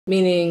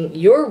meaning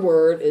your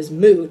word is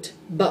moot,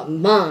 but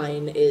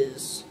mine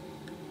is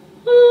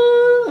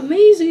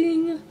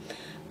amazing.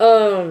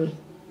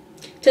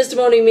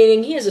 Testimony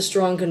meaning he has a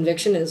strong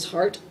conviction in his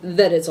heart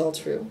that it's all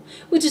true,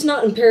 which is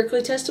not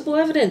empirically testable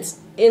evidence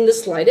in the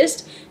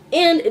slightest,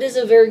 and it is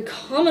a very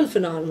common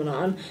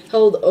phenomenon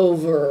held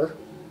over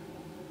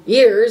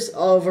years,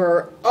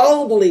 over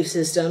all belief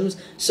systems.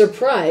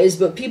 Surprise,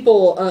 but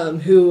people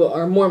who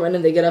are Mormon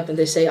and they get up and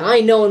they say,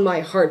 I know in my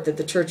heart that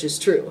the church is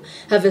true,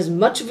 have as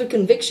much of a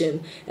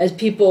conviction as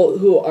people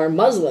who are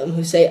Muslim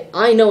who say,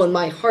 I know in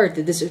my heart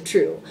that this is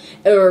true.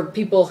 Or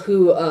people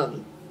who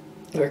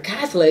are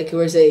Catholic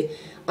who say,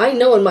 I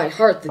know in my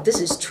heart that this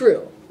is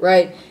true,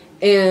 right?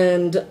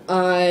 And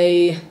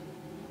I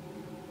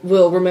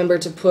will remember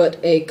to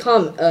put a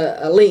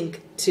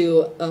link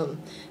to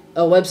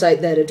a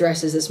website that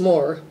addresses this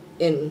more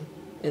in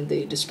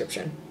the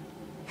description.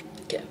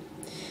 Okay.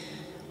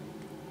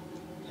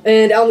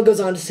 And Alma goes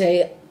on to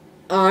say,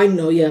 I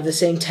know you have the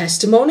same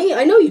testimony.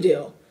 I know you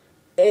do.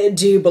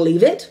 Do you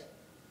believe it?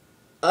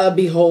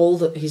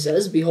 Behold, he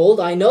says, behold,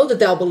 I know that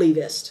thou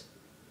believest.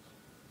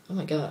 Oh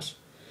my gosh.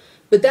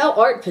 But thou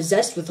art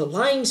possessed with a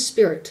lying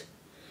spirit,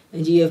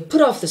 and ye have put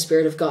off the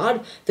Spirit of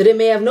God, that it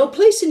may have no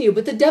place in you,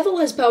 but the devil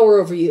has power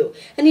over you,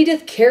 and he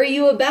doth carry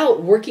you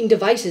about, working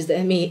devices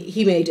that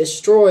he may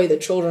destroy the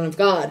children of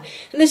God.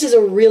 And this is a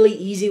really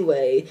easy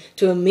way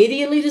to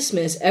immediately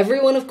dismiss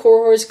every one of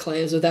Korihor's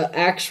claims without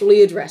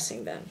actually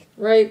addressing them,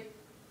 right?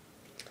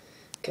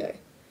 Okay.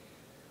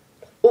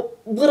 Well,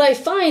 what I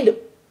find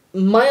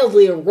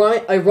mildly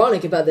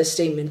ironic about this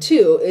statement,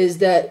 too, is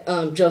that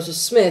Joseph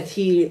Smith,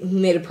 he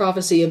made a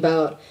prophecy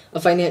about a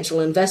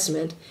financial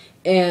investment,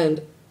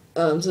 and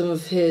some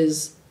of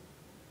his,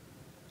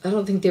 I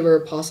don't think they were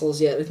apostles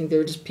yet, I think they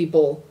were just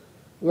people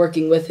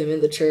working with him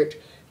in the church.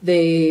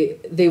 They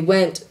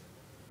went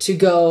to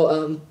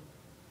go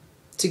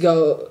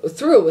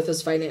through with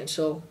this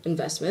financial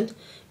investment,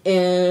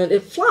 and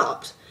it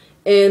flopped.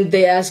 And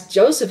they asked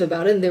Joseph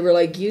about it, and they were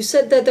like, you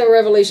said that the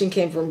revelation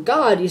came from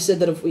God. You said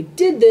that if we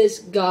did this,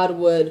 God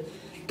would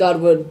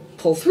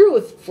pull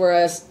through for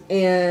us,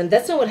 and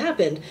that's not what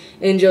happened.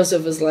 And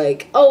Joseph was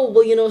like, oh,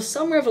 well, you know,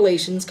 some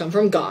revelations come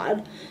from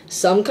God,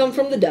 some come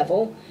from the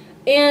devil,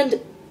 and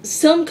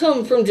some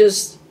come from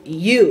just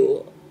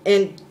you,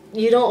 and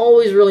you don't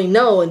always really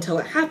know until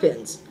it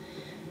happens.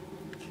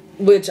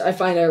 Which I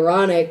find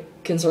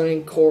ironic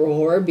concerning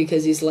Korihor,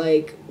 because he's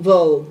like,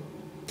 well,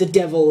 the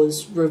devil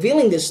is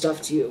revealing this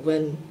stuff to you,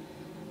 when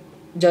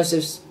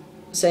Joseph's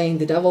saying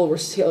the devil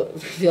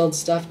revealed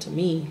stuff to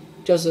me,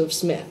 Joseph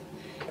Smith.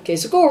 Okay,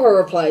 so Korihor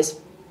replies,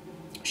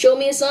 show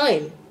me a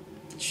sign,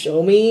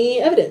 show me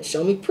evidence,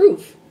 show me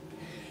proof,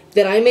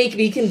 that I may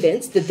be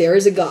convinced that there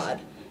is a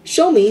God.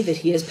 Show me that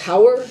he has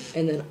power,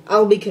 and then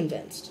I'll be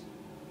convinced.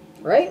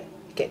 Right?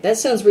 Okay, that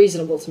sounds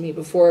reasonable to me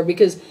before,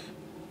 because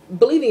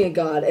believing in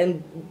God,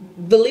 and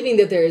believing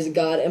that there is a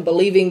God, and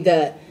believing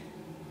that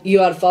you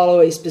ought to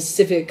follow a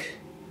specific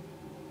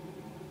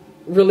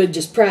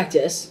religious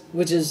practice,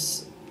 which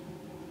is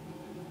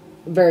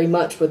very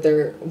much what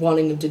they're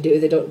wanting him to do.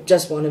 They don't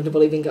just want him to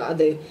believe in God.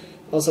 They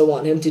also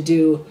want him to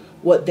do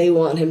what they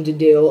want him to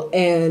do,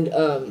 and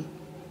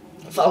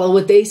follow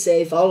what they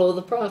say, follow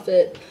the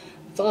prophet,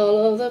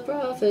 follow the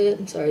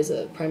prophet. Sorry, it's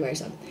a primary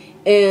son.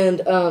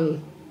 And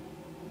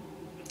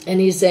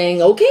he's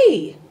saying,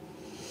 okay,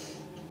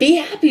 be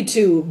happy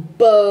to,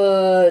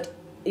 but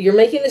you're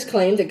making this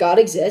claim that God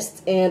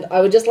exists, and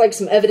I would just like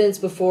some evidence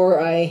before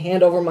I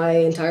hand over my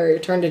entire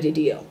eternity to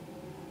you.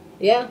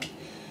 Yeah?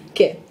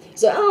 Okay.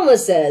 So Alma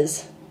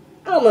says,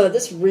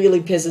 this really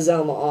pisses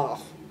Alma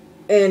off.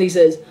 And he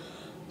says,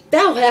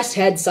 thou hast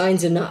had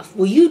signs enough.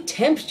 Will you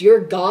tempt your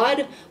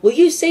God? Will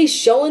you say,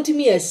 show unto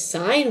me a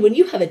sign, when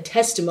you have a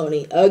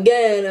testimony,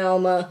 again,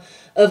 Alma,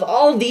 of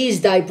all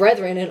these thy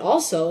brethren, and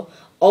also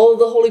all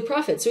the holy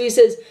prophets? So he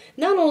says,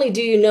 not only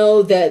do you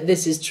know that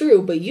this is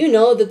true, but you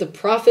know that the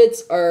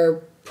prophets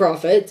are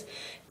prophets.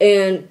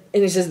 And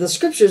he says, the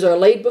scriptures are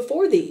laid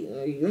before thee.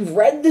 You've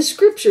read the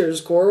scriptures,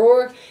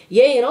 Korihor.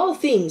 Yea, in all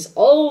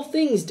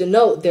things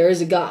denote there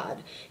is a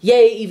God.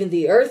 Yea, even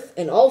the earth,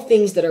 and all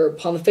things that are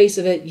upon the face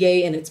of it,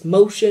 yea, in its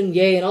motion,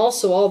 yea, and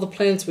also all the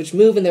planets which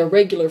move in their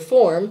regular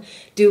form,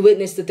 do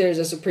witness that there is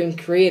a supreme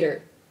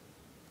creator.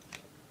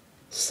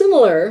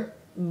 Similar,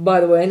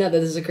 by the way, now that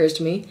this occurs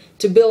to me,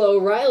 to Bill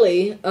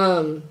O'Reilly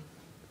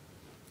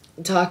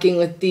talking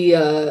with the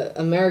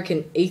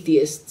American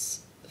Atheists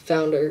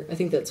founder, I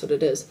think that's what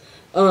it is.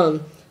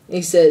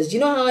 He says, you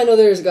know how I know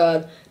there's a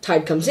God?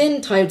 Tide comes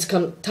in, tide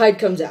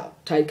comes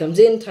out. Tide comes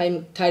in,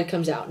 tide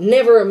comes out.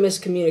 Never a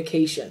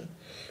miscommunication.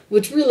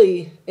 Which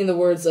really, in the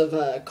words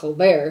of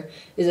Colbert,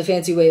 is a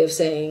fancy way of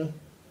saying,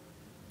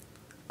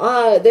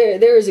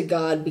 there is a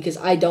God because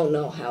I don't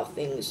know how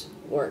things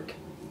work.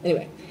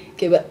 Anyway,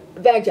 okay,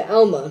 but back to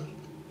Alma.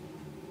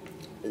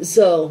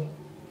 So,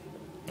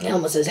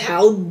 Alma says,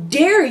 how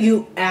dare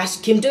you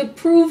ask him to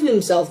prove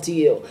himself to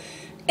you?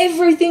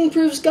 everything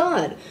proves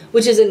God,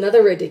 which is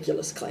another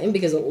ridiculous claim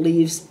because it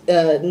leaves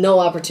no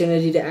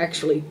opportunity to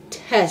actually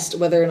test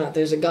whether or not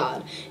there's a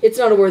God. It's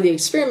not a worthy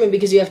experiment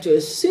because you have to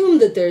assume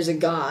that there's a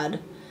God,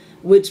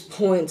 which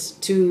points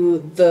to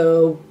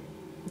the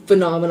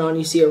phenomenon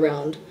you see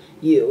around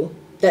you,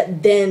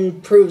 that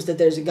then proves that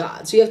there's a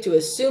God. So you have to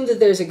assume that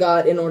there's a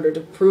God in order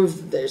to prove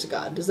that there's a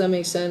God. Does that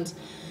make sense?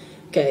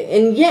 Okay,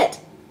 and yet,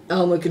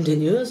 Alma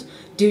continues,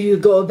 do you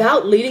go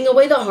about leading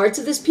away the hearts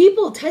of this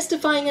people,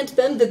 testifying unto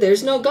them that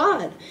there's no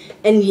God?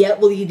 And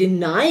yet will you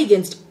deny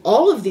against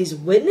all of these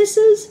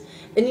witnesses?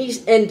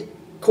 And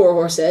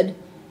Korihor said,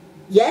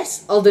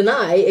 yes, I'll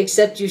deny,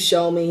 except you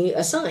show me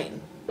a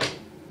sign.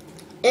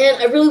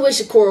 And I really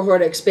wish Korihor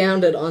had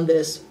expounded on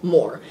this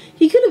more.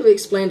 He could have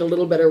explained a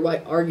little better why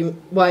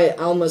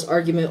Alma's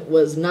argument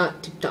was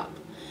not tip-top.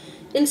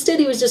 Instead,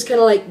 he was just kind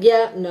of like,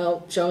 yeah,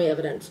 no, show me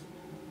evidence.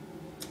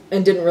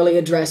 And didn't really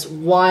address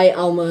why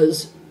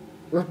Alma's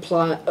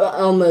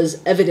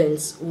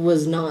evidence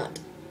was not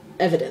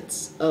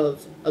evidence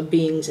of a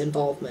being's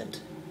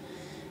involvement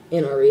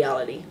in our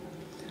reality.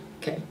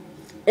 Okay.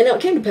 And now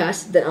it came to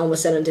pass that Alma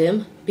said unto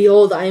him,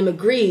 behold, I am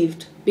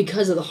aggrieved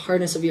because of the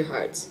hardness of your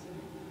hearts.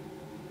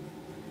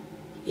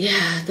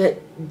 Yeah,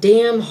 that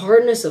damn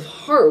hardness of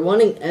heart,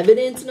 wanting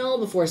evidence and all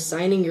before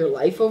signing your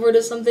life over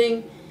to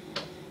something.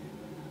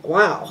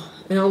 Wow.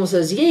 And Alma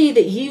says, yea,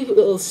 that ye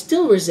will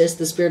still resist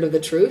the spirit of the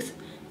truth,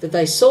 that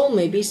thy soul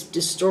may be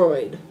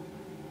destroyed.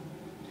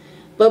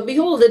 But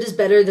behold, it is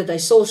better that thy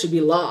soul should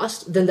be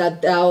lost, than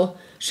that thou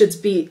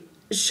shouldst be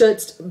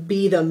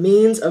the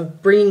means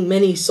of bringing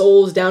many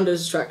souls down to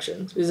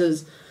destruction. So he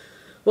says,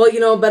 well, you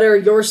know, better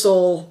your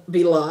soul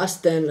be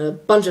lost than a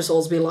bunch of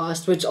souls be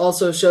lost, which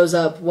also shows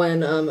up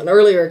when an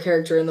earlier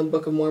character in the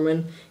Book of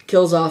Mormon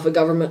kills off a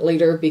government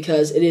leader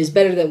because it is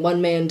better that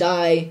one man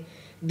die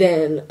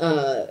than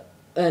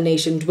a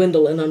nation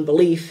dwindle in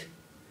unbelief,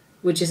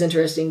 which is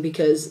interesting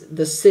because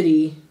the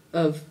city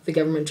of the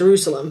government,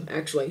 Jerusalem,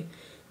 actually,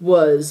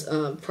 was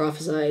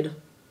prophesied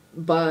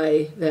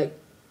by the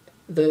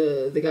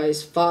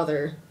guy's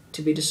father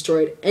to be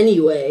destroyed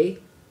anyway.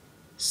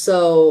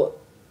 So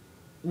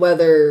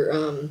whether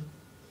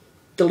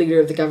the leader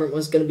of the government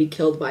was going to be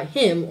killed by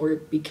him or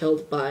be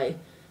killed by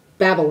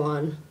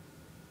Babylon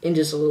in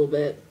just a little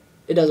bit,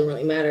 it doesn't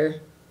really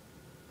matter.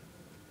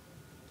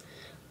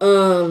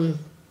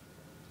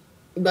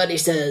 But he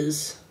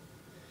says,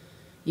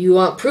 you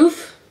want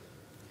proof?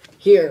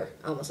 Here,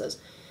 Alma says.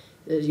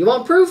 You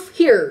want proof?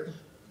 Here.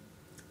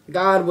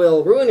 God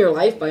will ruin your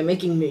life by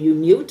making you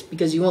mute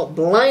because you won't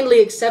blindly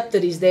accept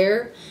that he's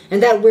there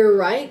and that we're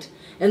right,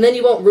 and then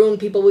you won't ruin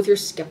people with your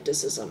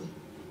skepticism.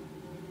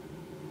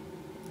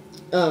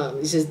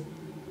 He says,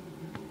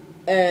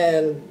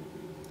 and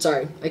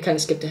sorry, I kind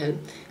of skipped ahead.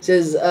 He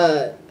says,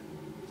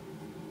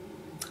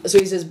 so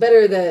he says,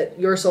 better that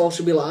your soul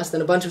should be lost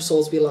than a bunch of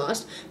souls be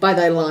lost by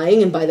thy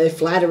lying and by thy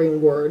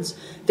flattering words.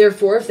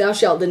 Therefore, if thou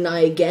shalt deny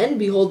again,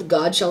 behold,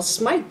 God shall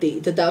smite thee,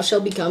 that thou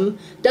shalt become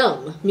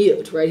dumb,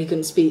 mute, right? He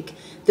couldn't speak.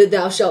 That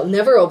thou shalt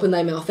never open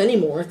thy mouth any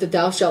more, that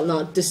thou shalt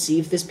not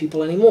deceive this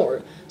people any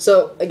more.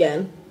 So,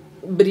 again,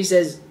 but he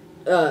says,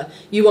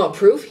 you want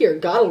proof? Here,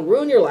 God will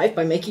ruin your life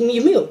by making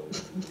you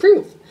mute.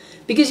 Proof.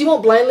 Because you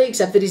won't blindly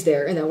accept that he's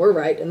there and that we're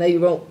right, and then you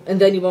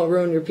won't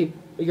ruin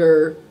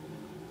your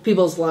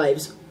people's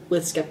lives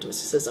with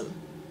skepticism.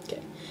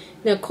 Okay.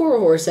 Now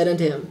Korihor said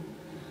unto him,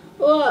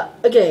 well,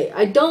 okay,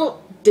 I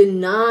don't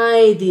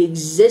deny the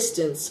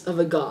existence of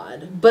a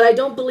God, but I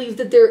don't believe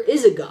that there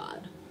is a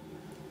God.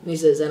 And he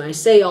says, and I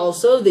say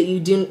also that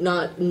you do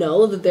not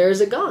know that there is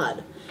a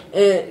God.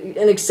 And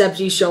except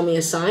ye show me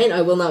a sign,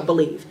 I will not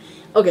believe.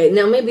 Okay,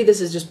 now maybe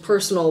this is just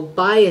personal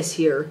bias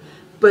here,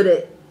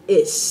 but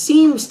it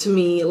seems to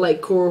me like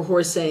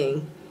Korihor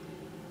saying,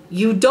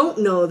 you don't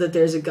know that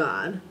there's a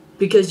God,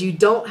 because you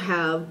don't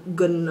have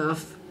good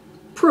enough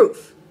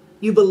proof.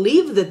 You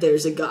believe that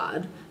there's a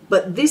God,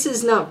 but this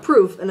is not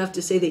proof enough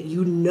to say that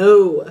you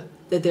know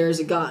that there is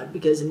a God,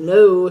 because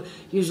know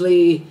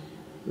usually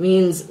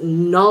means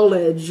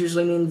knowledge,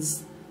 usually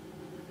means,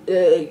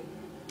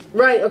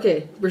 right,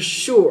 okay, we're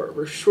sure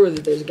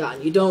that there's a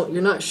God.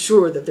 You're not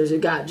sure that there's a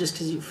God just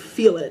because you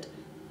feel it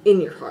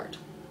in your heart.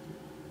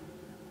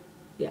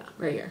 Yeah,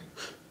 right here.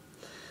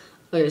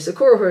 Okay, so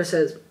Korihor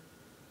says,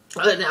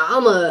 now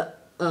Alma,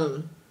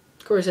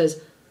 Korihor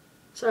says,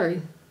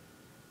 sorry,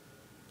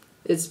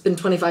 it's been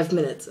 25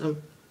 minutes.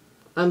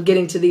 I'm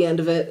getting to the end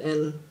of it,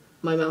 and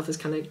my mouth is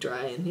kind of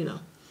dry, and you know.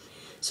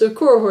 So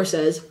Korihor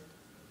says,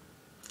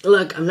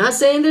 look, I'm not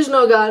saying there's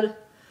no God,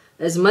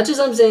 as much as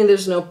I'm saying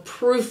there's no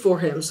proof for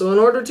him. So in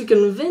order to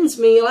convince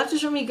me, you'll have to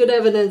show me good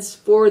evidence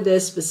for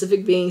this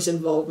specific being's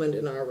involvement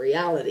in our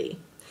reality.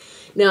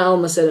 Now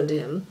Alma said unto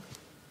him,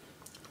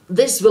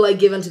 this will I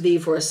give unto thee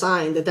for a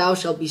sign, that thou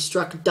shalt be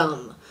struck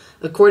dumb,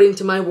 according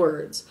to my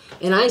words.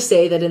 And I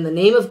say that in the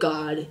name of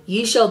God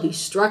ye shall be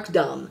struck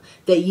dumb,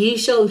 that ye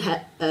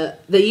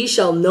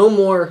shall no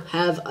more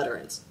have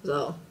utterance.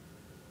 So,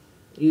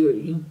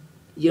 you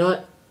know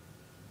what?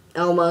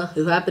 Alma,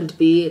 who happened to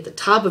be at the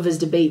top of his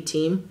debate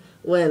team,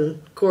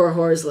 when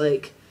Korihor's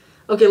like,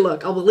 okay,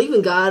 look, I'll believe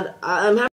in God. I'm happy